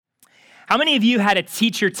How many of you had a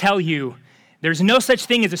teacher tell you there's no such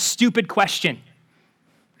thing as a stupid question?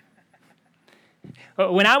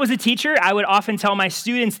 When I was a teacher, I would often tell my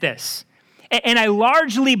students this, and I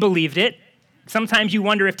largely believed it. Sometimes you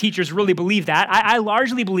wonder if teachers really believe that. I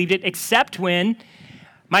largely believed it, except when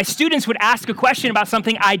my students would ask a question about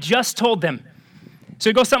something I just told them. So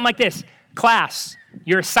it goes something like this: class,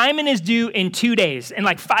 your assignment is due in 2 days. And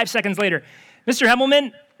like 5 seconds later, Mr.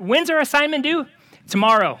 Hemmelman, when's our assignment due?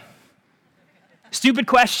 Tomorrow. Stupid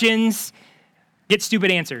questions, get stupid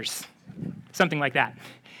answers. Something like that.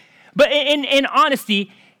 But in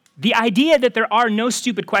honesty, the idea that there are no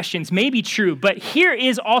stupid questions may be true, but here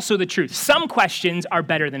is also the truth. Some questions are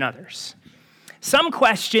better than others. Some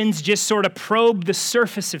questions just sort of probe the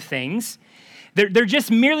surface of things. They're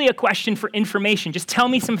just merely a question for information. Just tell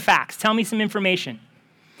me some facts, tell me some information.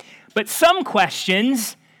 But some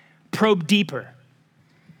questions probe deeper.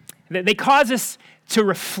 They cause us to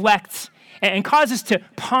reflect and cause us to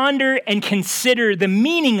ponder and consider the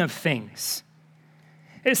meaning of things.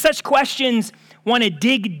 Such questions want to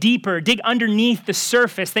dig deeper, dig underneath the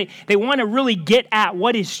surface. They want to really get at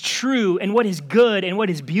what is true and what is good and what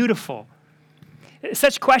is beautiful.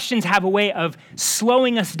 Such questions have a way of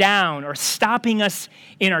slowing us down or stopping us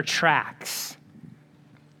in our tracks.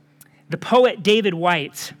 The poet David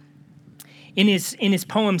Whyte, in his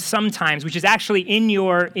poem Sometimes, which is actually in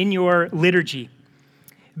your liturgy,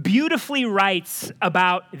 beautifully writes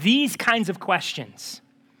about these kinds of questions.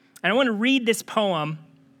 And I want to read this poem.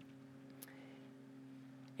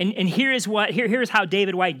 And here is how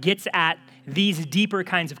David Whyte gets at these deeper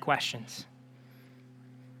kinds of questions.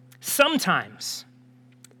 Sometimes,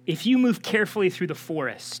 if you move carefully through the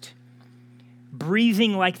forest,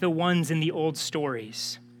 breathing like the ones in the old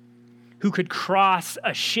stories, who could cross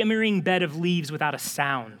a shimmering bed of leaves without a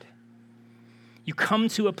sound, you come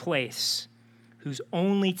to a place whose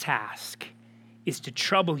only task is to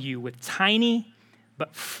trouble you with tiny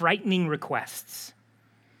but frightening requests,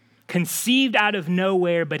 conceived out of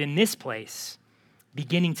nowhere, but in this place,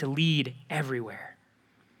 beginning to lead everywhere.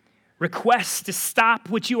 Requests to stop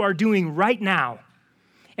what you are doing right now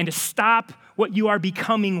and to stop what you are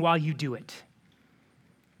becoming while you do it.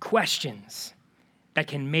 Questions that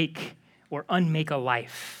can make or unmake a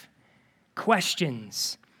life.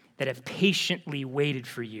 Questions that have patiently waited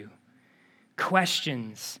for you.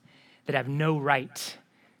 Questions that have no right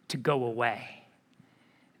to go away.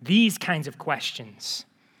 These kinds of questions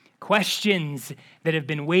that have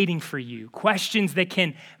been waiting for you, questions that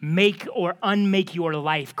can make or unmake your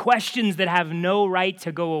life, questions that have no right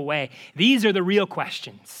to go away. These are the real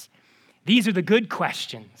questions. These are the good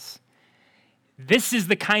questions. This is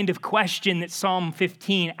the kind of question that Psalm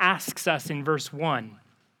 15 asks us in verse 1.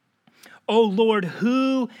 O Lord,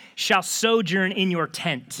 who shall sojourn in your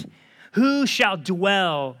tent? Who shall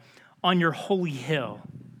dwell on your holy hill?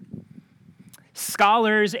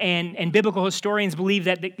 Scholars and biblical historians believe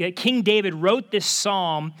that King David wrote this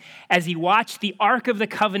psalm as he watched the Ark of the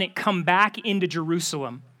Covenant come back into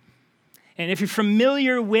Jerusalem. And if you're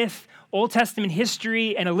familiar with Old Testament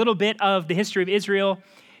history and a little bit of the history of Israel,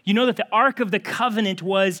 you know that the Ark of the Covenant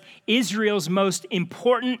was Israel's most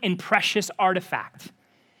important and precious artifact.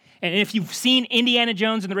 And if you've seen Indiana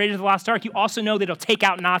Jones and the Raiders of the Lost Ark, you also know that it'll take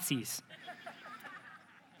out Nazis.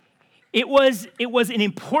 It was an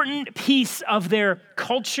important piece of their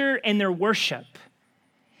culture and their worship.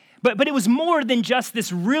 But it was more than just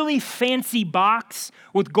this really fancy box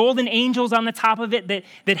with golden angels on the top of it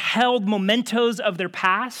that held mementos of their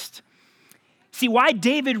past. See, why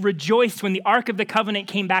David rejoiced when the Ark of the Covenant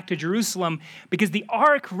came back to Jerusalem? Because the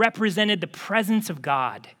Ark represented the presence of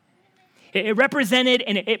God. It represented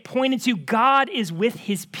and it pointed to God is with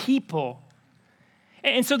his people.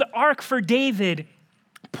 And so the Ark for David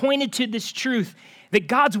pointed to this truth that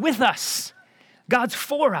God's with us, God's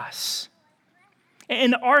for us.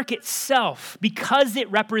 And the ark itself, because it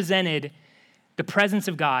represented the presence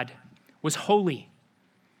of God, was holy.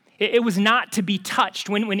 It was not to be touched.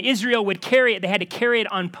 When Israel would carry it, they had to carry it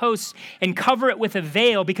on posts and cover it with a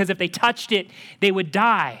veil because if they touched it, they would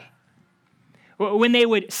die. When they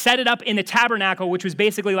would set it up in the tabernacle, which was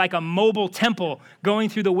basically like a mobile temple going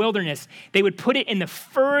through the wilderness, they would put it in the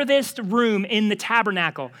furthest room in the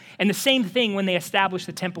tabernacle. And the same thing when they established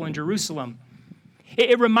the temple in Jerusalem.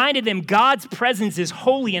 It reminded them God's presence is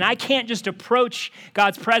holy, and I can't just approach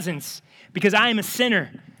God's presence because I am a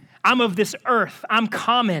sinner. I'm of this earth. I'm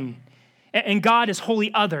common. And God is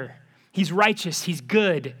wholly other. He's righteous. He's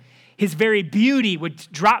good. His very beauty would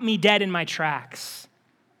drop me dead in my tracks.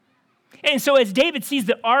 And so as David sees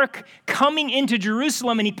the ark coming into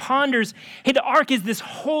Jerusalem and he ponders, hey, the ark is this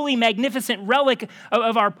holy, magnificent relic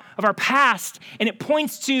of our past, and it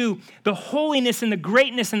points to the holiness and the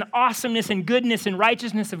greatness and the awesomeness and goodness and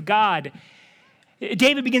righteousness of God.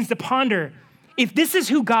 David begins to ponder, if this is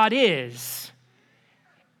who God is,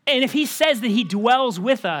 and if he says that he dwells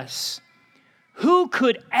with us, who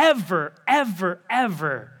could ever, ever,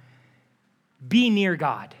 ever be near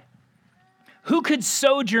God? Who could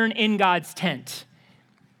sojourn in God's tent?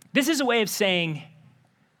 This is a way of saying,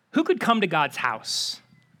 who could come to God's house?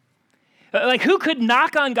 Like, who could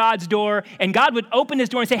knock on God's door and God would open his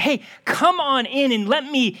door and say, hey, come on in and let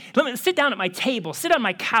me sit down at my table, sit on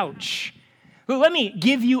my couch. Let me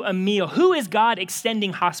give you a meal. Who is God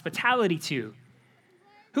extending hospitality to?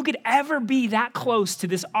 Who could ever be that close to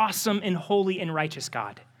this awesome and holy and righteous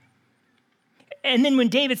God? And then when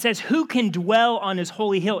David says, who can dwell on his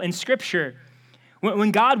holy hill in Scripture,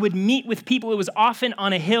 when God would meet with people, it was often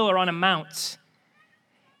on a hill or on a mount.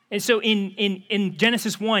 And so in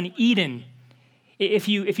Genesis 1, Eden, if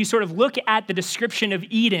you sort of look at the description of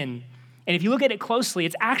Eden, and if you look at it closely,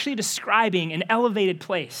 it's actually describing an elevated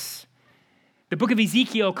place. The book of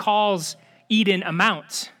Ezekiel calls Eden a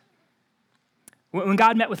mount. When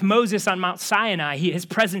God met with Moses on Mount Sinai, his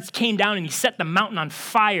presence came down and he set the mountain on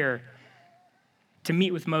fire to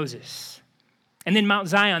meet with Moses. And then Mount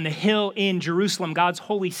Zion, the hill in Jerusalem, God's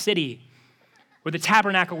holy city, where the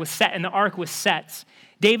tabernacle was set and the ark was set.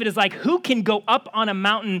 David is like, who can go up on a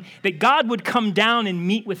mountain that God would come down and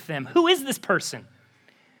meet with them? Who is this person?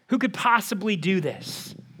 Who could possibly do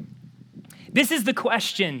this? This is the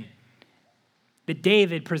question that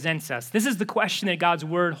David presents us. This is the question that God's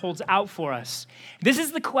word holds out for us. This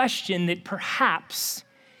is the question that perhaps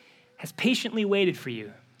has patiently waited for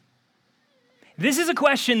you. This is a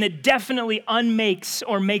question that definitely unmakes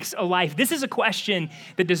or makes a life. This is a question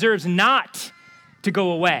that deserves not to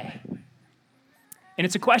go away. And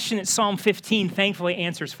it's a question that Psalm 15 thankfully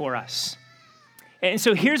answers for us. And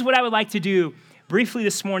so here's what I would like to do briefly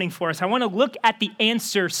this morning for us. I want to look at the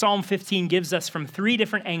answer Psalm 15 gives us from three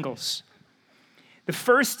different angles. The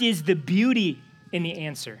first is the beauty in the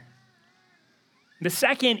answer. The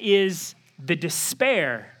second is the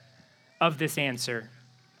despair of this answer.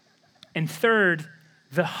 And third,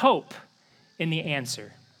 the hope in the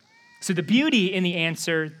answer. So the beauty in the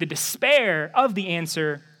answer, the despair of the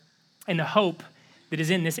answer, and the hope that is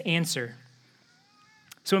in this answer.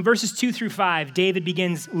 So in verses 2 through 5, David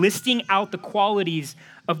begins listing out the qualities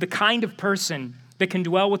of the kind of person that can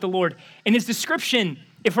dwell with the Lord. And his description,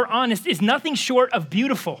 if we're honest, is nothing short of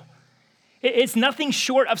beautiful. It's nothing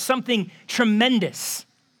short of something tremendous.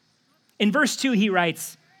 In verse 2, he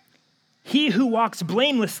writes, he who walks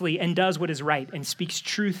blamelessly and does what is right and speaks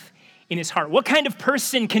truth in his heart. What kind of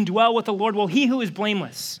person can dwell with the Lord? Well, he who is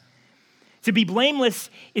blameless. To be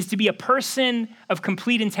blameless is to be a person of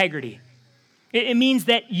complete integrity. It means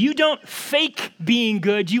that you don't fake being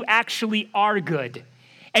good, you actually are good.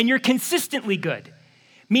 And you're consistently good,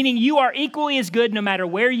 meaning you are equally as good no matter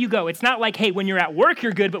where you go. It's not like, hey, when you're at work,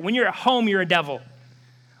 you're good, but when you're at home, you're a devil.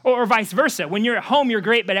 Or vice versa. When you're at home, you're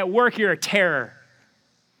great, but at work, you're a terror.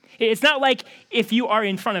 It's not like if you are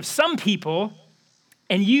in front of some people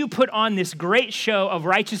and you put on this great show of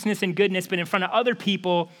righteousness and goodness, but in front of other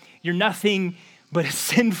people, you're nothing but a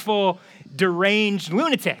sinful, deranged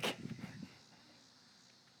lunatic.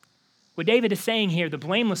 What David is saying here, the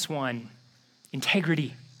blameless one,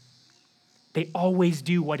 integrity. They always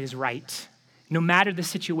do what is right. No matter the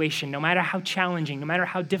situation, no matter how challenging, no matter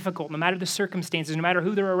how difficult, no matter the circumstances, no matter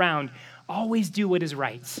who they're around, always do what is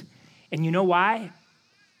right. And you know why?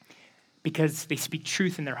 Because they speak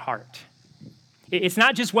truth in their heart. It's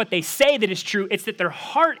not just what they say that is true, it's that their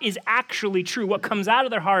heart is actually true. What comes out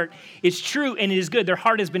of their heart is true and it is good. Their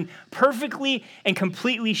heart has been perfectly and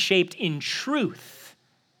completely shaped in truth.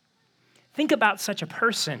 Think about such a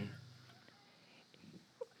person.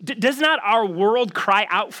 Does not our world cry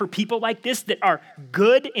out for people like this that are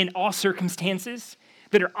good in all circumstances,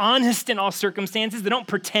 that are honest in all circumstances, that don't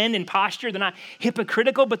pretend and posture, they're not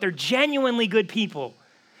hypocritical, but they're genuinely good people?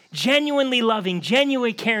 Genuinely loving,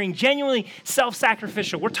 genuinely caring, genuinely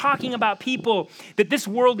self-sacrificial. We're talking about people that this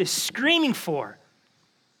world is screaming for.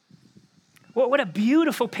 What a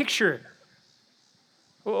beautiful picture.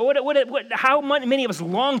 How many of us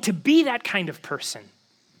long to be that kind of person,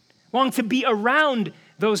 long to be around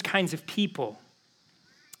those kinds of people.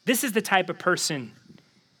 This is the type of person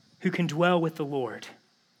who can dwell with the Lord.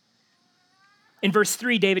 In verse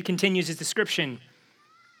 3, David continues his description.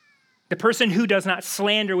 The person who does not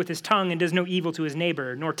slander with his tongue and does no evil to his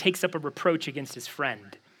neighbor, nor takes up a reproach against his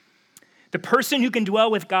friend. The person who can dwell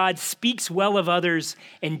with God speaks well of others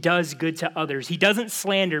and does good to others. He doesn't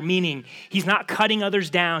slander, meaning he's not cutting others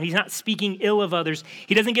down. He's not speaking ill of others.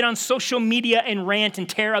 He doesn't get on social media and rant and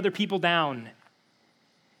tear other people down.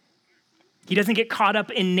 He doesn't get caught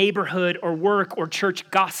up in neighborhood or work or church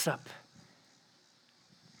gossip.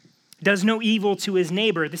 Does no evil to his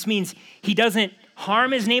neighbor. This means he doesn't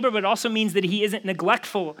harm his neighbor, but it also means that he isn't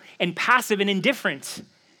neglectful and passive and indifferent.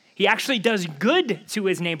 He actually does good to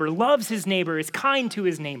his neighbor, loves his neighbor, is kind to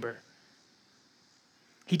his neighbor.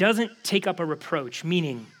 He doesn't take up a reproach,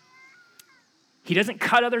 meaning he doesn't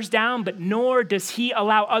cut others down, but nor does he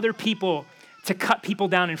allow other people to cut people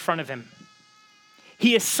down in front of him.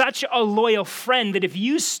 He is such a loyal friend that if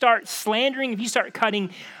you start slandering, if you start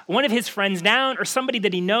cutting one of his friends down or somebody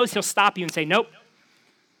that he knows, he'll stop you and say, nope,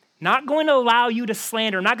 not going to allow you to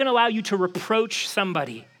slander, not going to allow you to reproach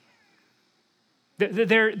somebody.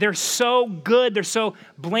 They're so good, they're so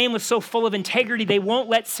blameless, so full of integrity, they won't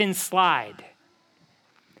let sin slide.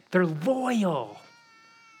 They're loyal.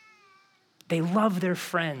 They love their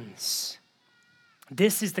friends.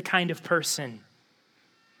 This is the kind of person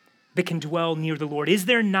that can dwell near the Lord. Is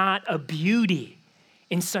there not a beauty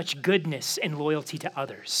in such goodness and loyalty to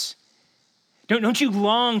others? Don't you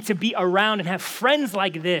long to be around and have friends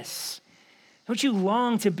like this? Don't you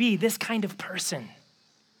long to be this kind of person?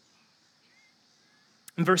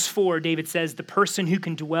 In verse 4, David says, the person who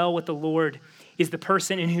can dwell with the Lord is the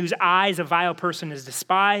person in whose eyes a vile person is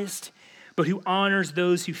despised, but who honors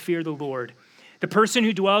those who fear the Lord. The person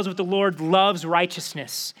who dwells with the Lord loves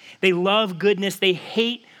righteousness. They love goodness. They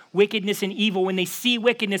hate wickedness and evil. When they see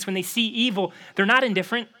wickedness, when they see evil, they're not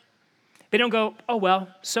indifferent. They don't go, oh, well,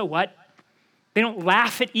 so what? They don't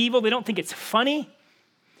laugh at evil. They don't think it's funny.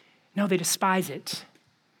 No, they despise it.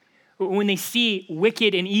 When they see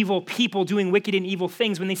wicked and evil people doing wicked and evil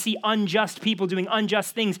things, when they see unjust people doing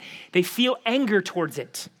unjust things, they feel anger towards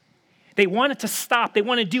it. They want it to stop. They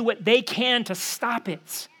want to do what they can to stop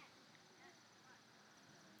it.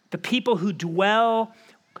 The people who dwell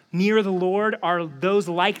near the Lord are those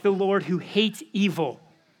like the Lord who hate evil.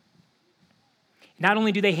 Not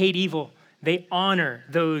only do they hate evil, they honor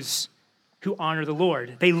those who honor the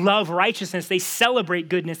Lord. They love righteousness. They celebrate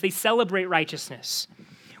goodness. They celebrate righteousness.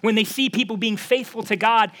 When they see people being faithful to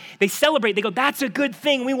God, they celebrate. They go, that's a good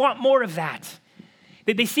thing. We want more of that.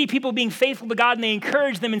 They see people being faithful to God and they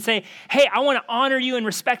encourage them and say, hey, I want to honor you and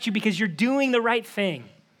respect you because you're doing the right thing.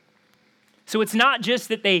 So it's not just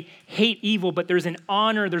that they hate evil, but there's an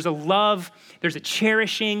honor, there's a love, there's a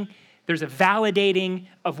cherishing, there's a validating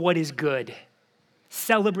of what is good,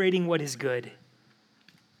 celebrating what is good.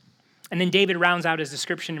 And then David rounds out his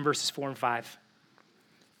description in verses 4 and 5.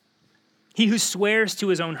 He who swears to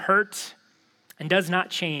his own hurt and does not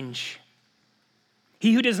change.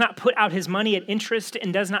 He who does not put out his money at interest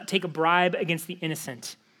and does not take a bribe against the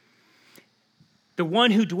innocent. The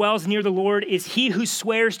one who dwells near the Lord is he who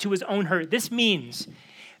swears to his own hurt. This means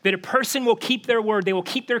that a person will keep their word. They will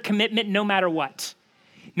keep their commitment no matter what.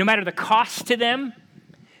 No matter the cost to them,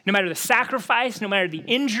 no matter the sacrifice, no matter the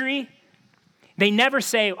injury. They never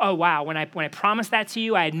say, oh, wow, when I promised that to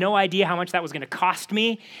you, I had no idea how much that was going to cost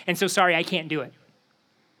me, and so sorry, I can't do it.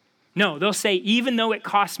 No, they'll say, even though it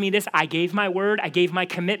cost me this, I gave my word, I gave my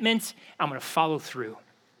commitment, I'm going to follow through.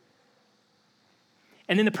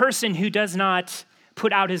 And then the person who does not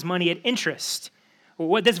put out his money at interest,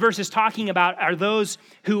 what this verse is talking about are those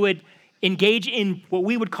who would engage in what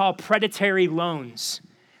we would call predatory loans.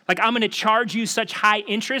 Like, I'm going to charge you such high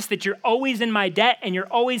interest that you're always in my debt and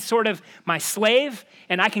you're always sort of my slave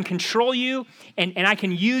and I can control you and I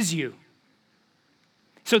can use you.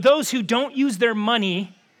 So those who don't use their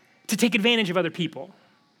money to take advantage of other people,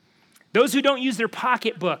 those who don't use their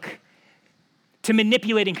pocketbook to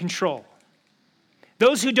manipulate and control,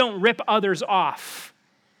 those who don't rip others off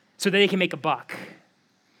so that they can make a buck,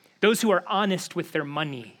 those who are honest with their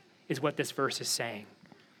money is what this verse is saying.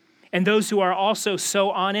 And those who are also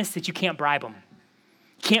so honest that you can't bribe them.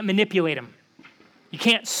 You can't manipulate them. You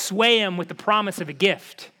can't sway them with the promise of a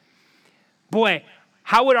gift. Boy,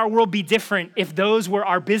 how would our world be different if those were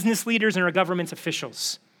our business leaders and our government's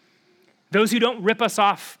officials? Those who don't rip us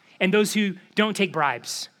off and those who don't take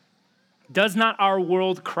bribes. Does not our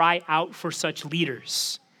world cry out for such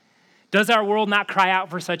leaders? Does our world not cry out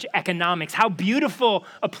for such economics? How beautiful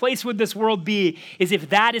a place would this world be is if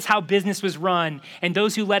that is how business was run and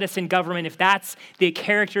those who led us in government, if that's the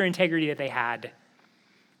character and integrity that they had.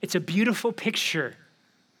 It's a beautiful picture.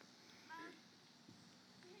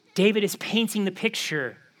 David is painting the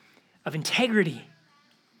picture of integrity.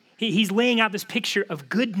 He's laying out this picture of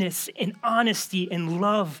goodness and honesty and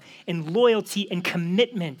love and loyalty and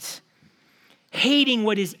commitment. hating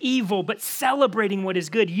what is evil, but celebrating what is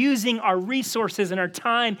good, using our resources and our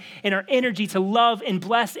time and our energy to love and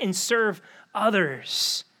bless and serve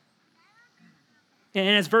others. And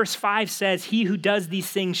as verse 5 says, he who does these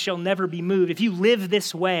things shall never be moved. If you live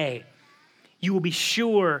this way, you will be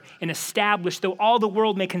sure and established. Though all the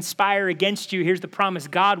world may conspire against you, here's the promise: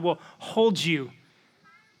 God will hold you.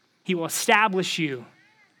 He will establish you.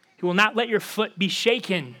 He will not let your foot be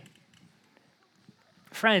shaken.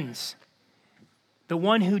 Friends, the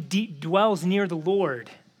one who dwells near the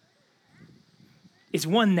Lord is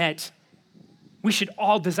one that we should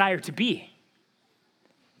all desire to be.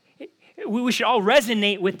 We should all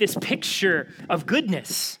resonate with this picture of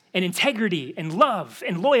goodness and integrity and love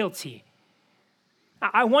and loyalty.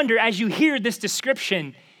 I wonder, as you hear this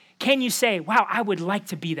description, can you say, wow, I would like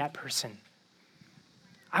to be that person?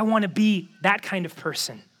 I want to be that kind of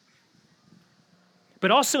person. But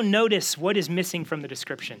also notice what is missing from the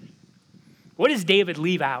description. What does David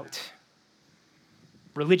leave out?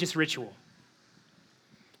 Religious ritual.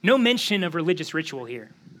 No mention of religious ritual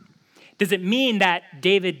here. Does it mean that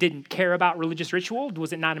David didn't care about religious ritual?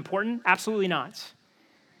 Was it not important? Absolutely not.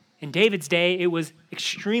 In David's day, it was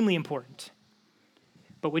extremely important.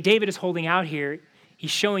 But what David is holding out here,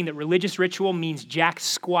 he's showing that religious ritual means jack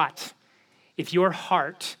squat if your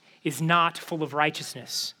heart is not full of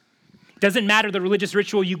righteousness. It doesn't matter the religious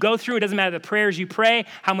ritual you go through. It doesn't matter the prayers you pray,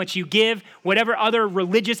 how much you give, whatever other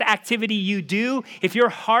religious activity you do. If your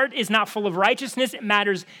heart is not full of righteousness, it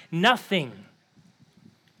matters nothing.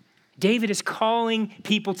 David is calling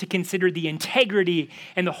people to consider the integrity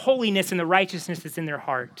and the holiness and the righteousness that's in their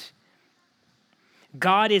heart.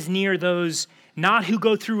 God is near those not who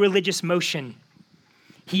go through religious motion.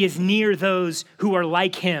 He is near those who are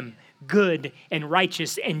like him, good and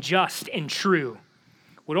righteous and just and true.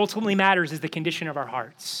 What ultimately matters is the condition of our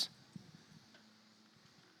hearts.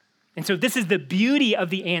 And so this is the beauty of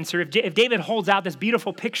the answer. If David holds out this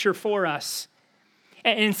beautiful picture for us,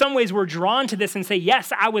 and in some ways we're drawn to this and say,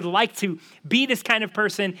 yes, I would like to be this kind of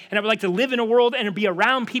person, and I would like to live in a world and be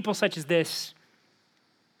around people such as this.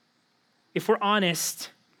 If we're honest,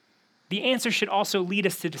 the answer should also lead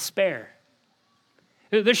us to despair.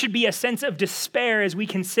 There should be a sense of despair as we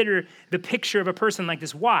consider the picture of a person like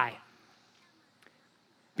this. Why?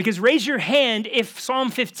 Because raise your hand if Psalm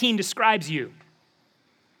 15 describes you.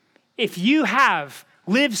 If you have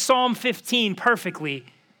lived Psalm 15 perfectly,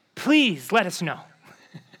 please let us know.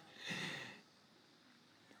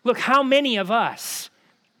 Look, how many of us,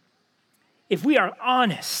 if we are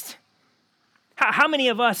honest, how many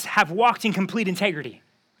of us have walked in complete integrity?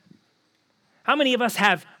 How many of us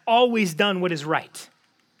have always done what is right?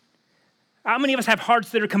 How many of us have hearts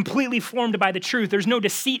that are completely formed by the truth? There's no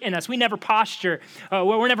deceit in us. We never posture.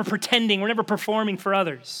 We're never pretending. We're never performing for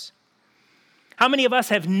others. How many of us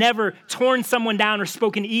have never torn someone down or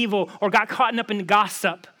spoken evil or got caught up in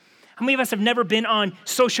gossip? How many of us have never been on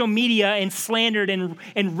social media and slandered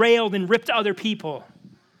and railed and ripped other people?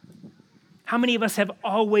 How many of us have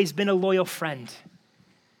always been a loyal friend?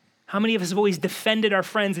 How many of us have always defended our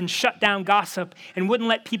friends and shut down gossip and wouldn't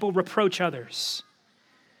let people reproach others?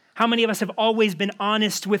 How many of us have always been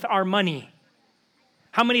honest with our money?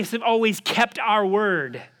 How many of us have always kept our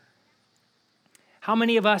word? How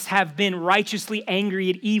many of us have been righteously angry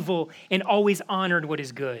at evil and always honored what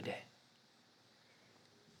is good?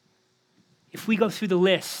 If we go through the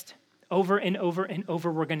list over and over and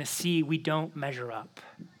over, we're going to see we don't measure up.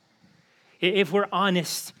 If we're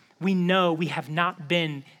honest, we know we have not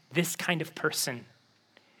been this kind of person.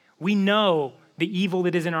 We know the evil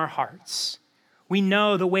that is in our hearts. We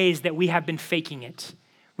know the ways that we have been faking it.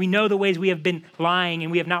 We know the ways we have been lying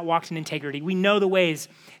and we have not walked in integrity. We know the ways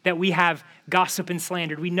that we have gossiped and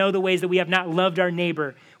slandered. We know the ways that we have not loved our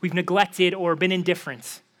neighbor. We've neglected or been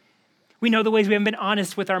indifferent. We know the ways we haven't been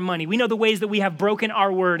honest with our money. We know the ways that we have broken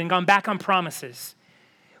our word and gone back on promises.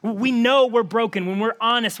 We know we're broken when we're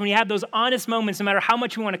honest, when we have those honest moments, no matter how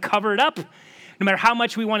much we want to cover it up, no matter how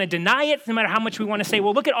much we want to deny it, no matter how much we want to say,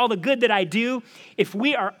 well, look at all the good that I do. If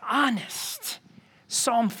we are honest,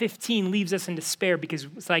 Psalm 15 leaves us in despair because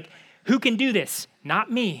it's like, who can do this?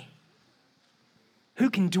 Not me. Who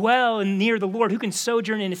can dwell near the Lord? Who can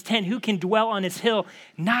sojourn in his tent? Who can dwell on his hill?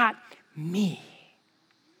 Not me.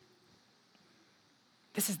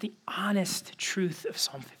 This is the honest truth of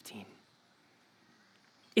Psalm 15.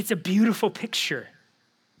 It's a beautiful picture.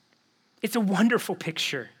 It's a wonderful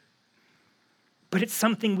picture. But it's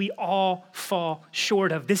something we all fall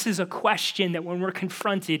short of. This is a question that when we're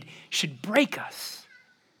confronted should break us.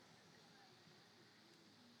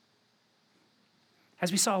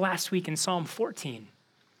 As we saw last week in Psalm 14,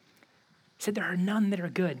 it said there are none that are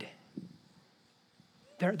good.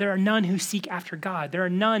 There are none who seek after God. There are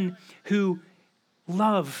none who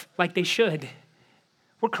love like they should.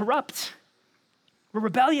 We're corrupt. We're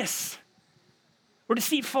rebellious. We're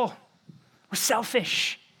deceitful. We're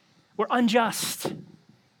selfish. We're unjust.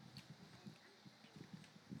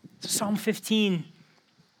 So Psalm 15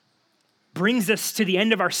 brings us to the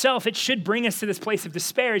end of ourself. It should bring us to this place of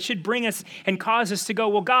despair. It should bring us and cause us to go,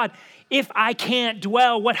 well, God, if I can't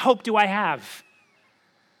dwell, what hope do I have?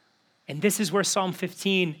 And this is where Psalm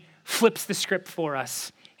 15 flips the script for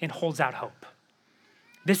us and holds out hope.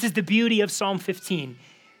 This is the beauty of Psalm 15.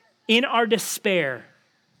 In our despair,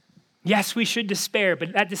 yes, we should despair,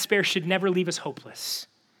 but that despair should never leave us hopeless.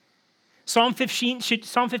 Psalm 15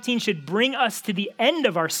 should bring us to the end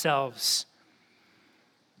of ourselves.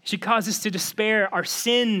 It should cause us to despair our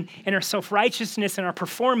sin and our self-righteousness and our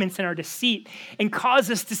performance and our deceit, and cause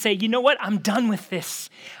us to say, you know what? I'm done with this.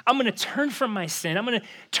 I'm going to turn from my sin. I'm going to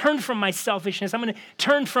turn from my selfishness. I'm going to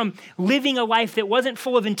turn from living a life that wasn't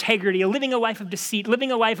full of integrity, living a life of deceit,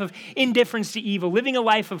 living a life of indifference to evil, living a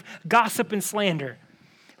life of gossip and slander,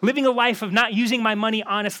 living a life of not using my money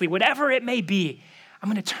honestly, whatever it may be. I'm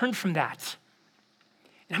going to turn from that.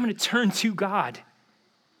 And I'm going to turn to God.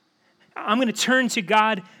 I'm going to turn to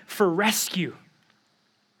God for rescue.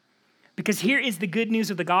 Because here is the good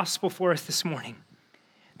news of the gospel for us this morning.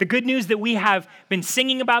 The good news that we have been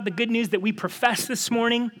singing about, the good news that we profess this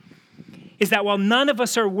morning, is that while none of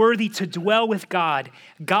us are worthy to dwell with God,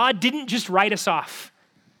 God didn't just write us off.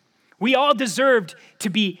 We all deserved to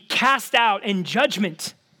be cast out in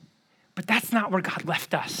judgment, but that's not where God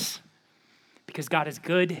left us. Because God is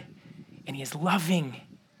good and he is loving.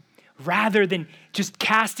 Rather than just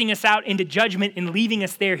casting us out into judgment and leaving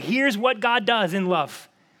us there, here's what God does in love.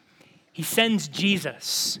 He sends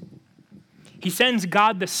Jesus. He sends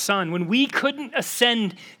God the Son. When we couldn't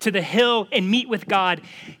ascend to the hill and meet with God,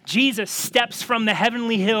 Jesus steps from the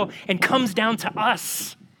heavenly hill and comes down to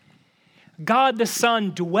us. God the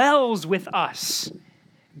Son dwells with us.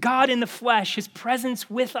 God in the flesh, his presence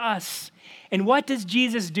with us. And what does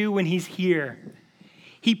Jesus do when he's here?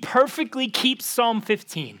 He perfectly keeps Psalm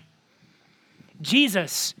 15.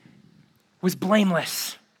 Jesus was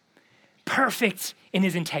blameless, perfect in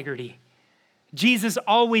his integrity. Jesus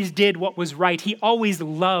always did what was right. He always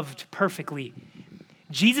loved perfectly.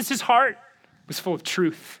 Jesus' heart was full of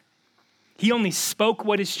truth. He only spoke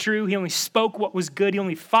what is true. He only spoke what was good. He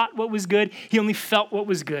only thought what was good. He only felt what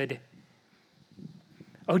was good.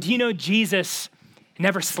 Oh, do you know Jesus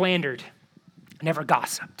never slandered, never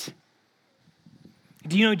gossiped?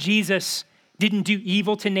 Do you know Jesus didn't do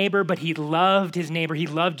evil to neighbor, but he loved his neighbor. He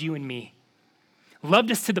loved you and me.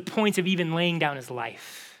 Loved us to the point of even laying down his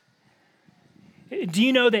life. Do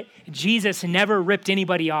you know that Jesus never ripped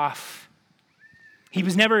anybody off? He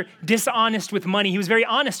was never dishonest with money. He was very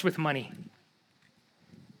honest with money.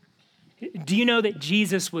 Do you know that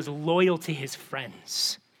Jesus was loyal to his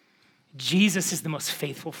friends? Jesus is the most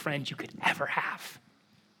faithful friend you could ever have.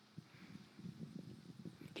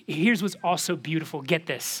 Here's what's also beautiful. Get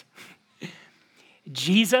this.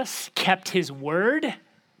 Jesus kept his word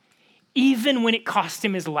even when it cost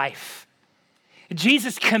him his life.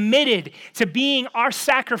 Jesus committed to being our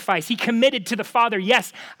sacrifice. He committed to the Father,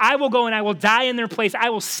 yes, I will go and I will die in their place. I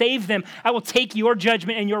will save them. I will take your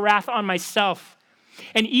judgment and your wrath on myself.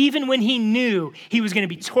 And even when he knew he was going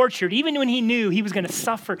to be tortured, even when he knew he was going to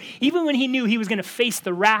suffer, even when he knew he was going to face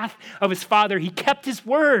the wrath of his Father, he kept his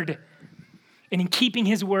word. And in keeping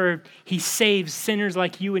his word, he saves sinners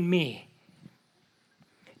like you and me.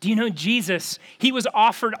 Do you know Jesus, he was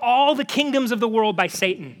offered all the kingdoms of the world by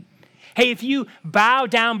Satan. Hey, if you bow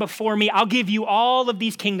down before me, I'll give you all of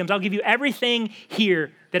these kingdoms. I'll give you everything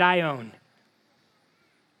here that I own.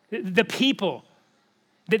 The people,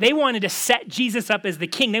 they wanted to set Jesus up as the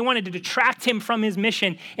king. They wanted to detract him from his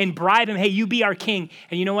mission and bribe him, hey, you be our king.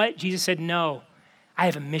 And you know what? Jesus said, no, I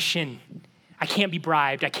have a mission. I can't be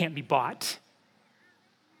bribed. I can't be bought.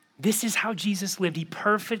 This is how Jesus lived. He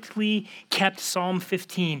perfectly kept Psalm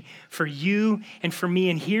 15 for you and for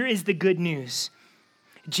me. And here is the good news.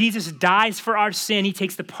 Jesus dies for our sin. He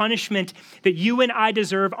takes the punishment that you and I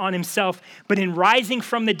deserve on himself. But in rising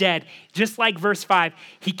from the dead, just like verse 5,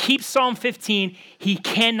 he keeps Psalm 15. He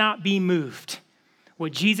cannot be moved.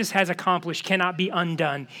 What Jesus has accomplished cannot be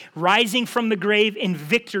undone. Rising from the grave in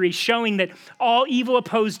victory, showing that all evil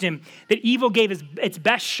opposed him, that evil gave its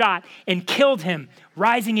best shot and killed him.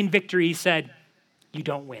 Rising in victory, he said, you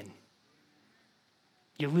don't win.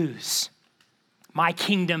 You lose. My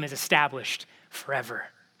kingdom is established forever.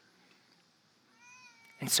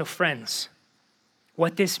 And so, friends,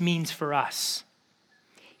 what this means for us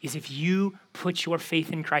is if you put your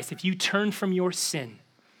faith in Christ, if you turn from your sin,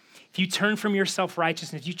 if you turn from your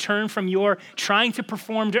self-righteousness, you turn from your trying to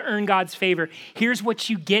perform to earn God's favor, here's what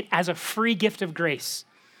you get as a free gift of grace: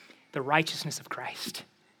 the righteousness of Christ.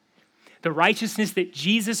 The righteousness that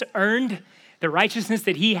Jesus earned, the righteousness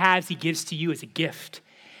that he has, he gives to you as a gift.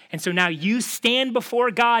 And so now you stand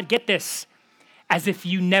before God, get this, as if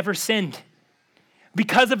you never sinned.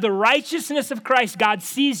 Because of the righteousness of Christ, God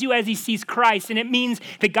sees you as he sees Christ. And it means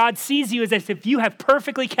that God sees you as if you have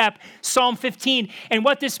perfectly kept Psalm 15. And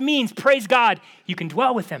what this means, praise God, you can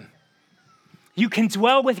dwell with him. You can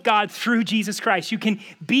dwell with God through Jesus Christ. You can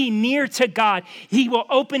be near to God. He will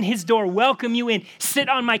open his door, welcome you in, sit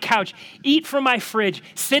on my couch, eat from my fridge,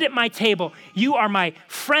 sit at my table. You are my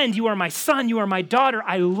friend. You are my son. You are my daughter.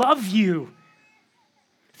 I love you.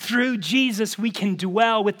 Through Jesus, we can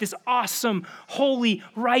dwell with this awesome, holy,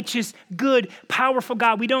 righteous, good, powerful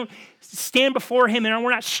God. We don't stand before him and we're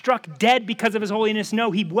not struck dead because of his holiness. No,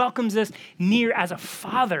 he welcomes us near as a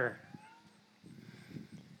father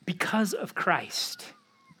because of Christ,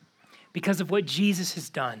 because of what Jesus has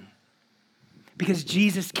done, because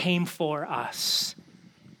Jesus came for us.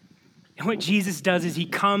 And what Jesus does is he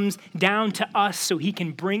comes down to us so he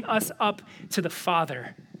can bring us up to the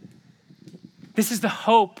Father. This is the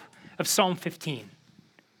hope of Psalm 15.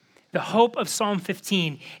 The hope of Psalm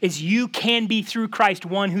 15 is you can be through Christ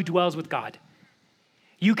one who dwells with God.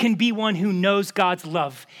 You can be one who knows God's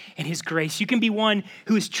love and his grace. You can be one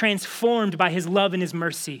who is transformed by his love and his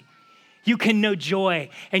mercy. You can know joy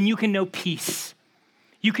and you can know peace.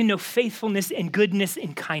 You can know faithfulness and goodness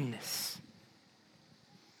and kindness.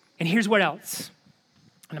 And here's what else.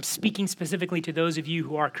 And I'm speaking specifically to those of you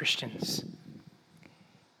who are Christians.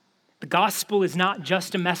 The gospel is not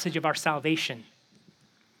just a message of our salvation.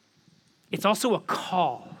 It's also a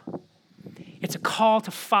call. It's a call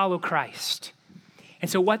to follow Christ. And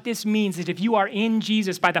so what this means is if you are in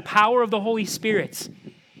Jesus by the power of the Holy Spirit,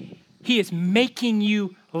 he is making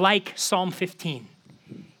you like Psalm 15.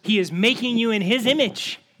 He is making you in his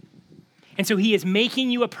image. And so he is making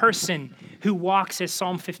you a person who walks as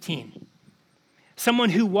Psalm 15. Someone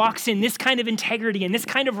who walks in this kind of integrity and this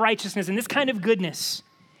kind of righteousness and this kind of goodness.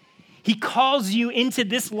 He calls you into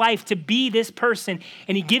this life to be this person,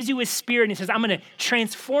 and he gives you his spirit, and he says, I'm going to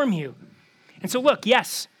transform you. And so look,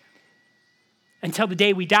 yes, until the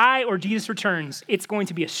day we die or Jesus returns, it's going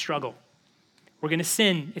to be a struggle. We're going to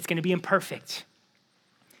sin. It's going to be imperfect.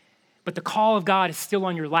 But the call of God is still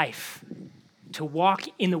on your life to walk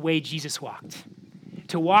in the way Jesus walked,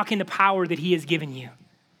 to walk in the power that he has given you.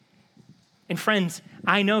 And friends,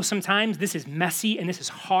 I know sometimes this is messy and this is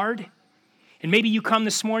hard. And maybe you come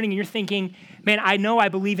this morning and you're thinking, man, I know I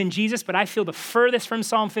believe in Jesus, but I feel the furthest from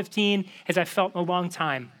Psalm 15 as I felt in a long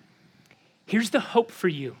time. Here's the hope for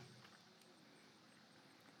you.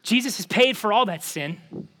 Jesus has paid for all that sin,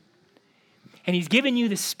 and he's given you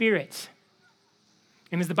the Spirit.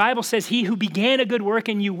 And as the Bible says, he who began a good work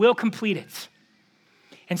in you will complete it.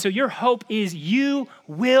 And so your hope is you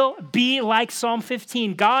will be like Psalm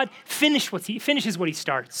 15. God finishes what he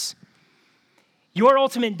starts. Your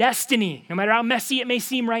ultimate destiny, no matter how messy it may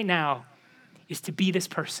seem right now, is to be this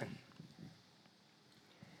person.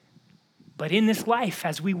 But in this life,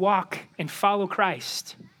 as we walk and follow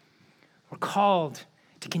Christ, we're called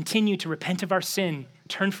to continue to repent of our sin,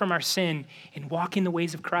 turn from our sin, and walk in the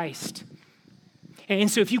ways of Christ.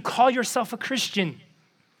 And so if you call yourself a Christian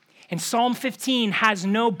and Psalm 15 has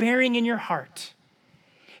no bearing in your heart,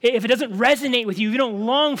 if it doesn't resonate with you, if you don't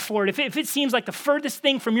long for it, if it seems like the furthest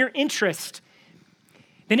thing from your interest,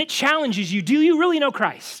 then it challenges you. Do you really know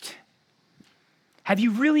Christ? Have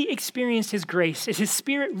you really experienced his grace? Is his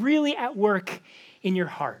Spirit really at work in your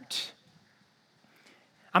heart?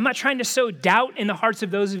 I'm not trying to sow doubt in the hearts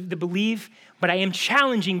of those that believe, but I am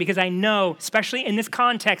challenging because I know, especially in this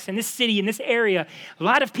context, in this city, in this area, a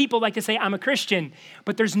lot of people like to say, I'm a Christian,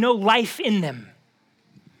 but there's no life in them.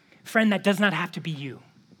 Friend, that does not have to be you.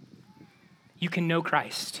 You can know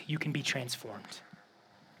Christ. You can be transformed.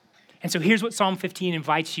 And so here's what Psalm 15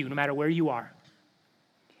 invites you, no matter where you are.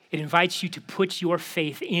 It invites you to put your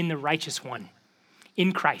faith in the righteous one,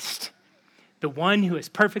 in Christ, the one who has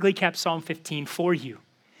perfectly kept Psalm 15 for you,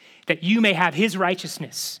 that you may have his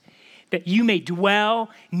righteousness, that you may dwell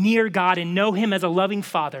near God and know him as a loving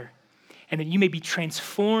Father, and that you may be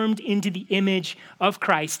transformed into the image of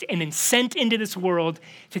Christ and then sent into this world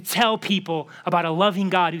to tell people about a loving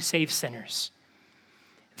God who saves sinners.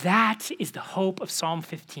 That is the hope of Psalm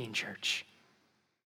 15, church.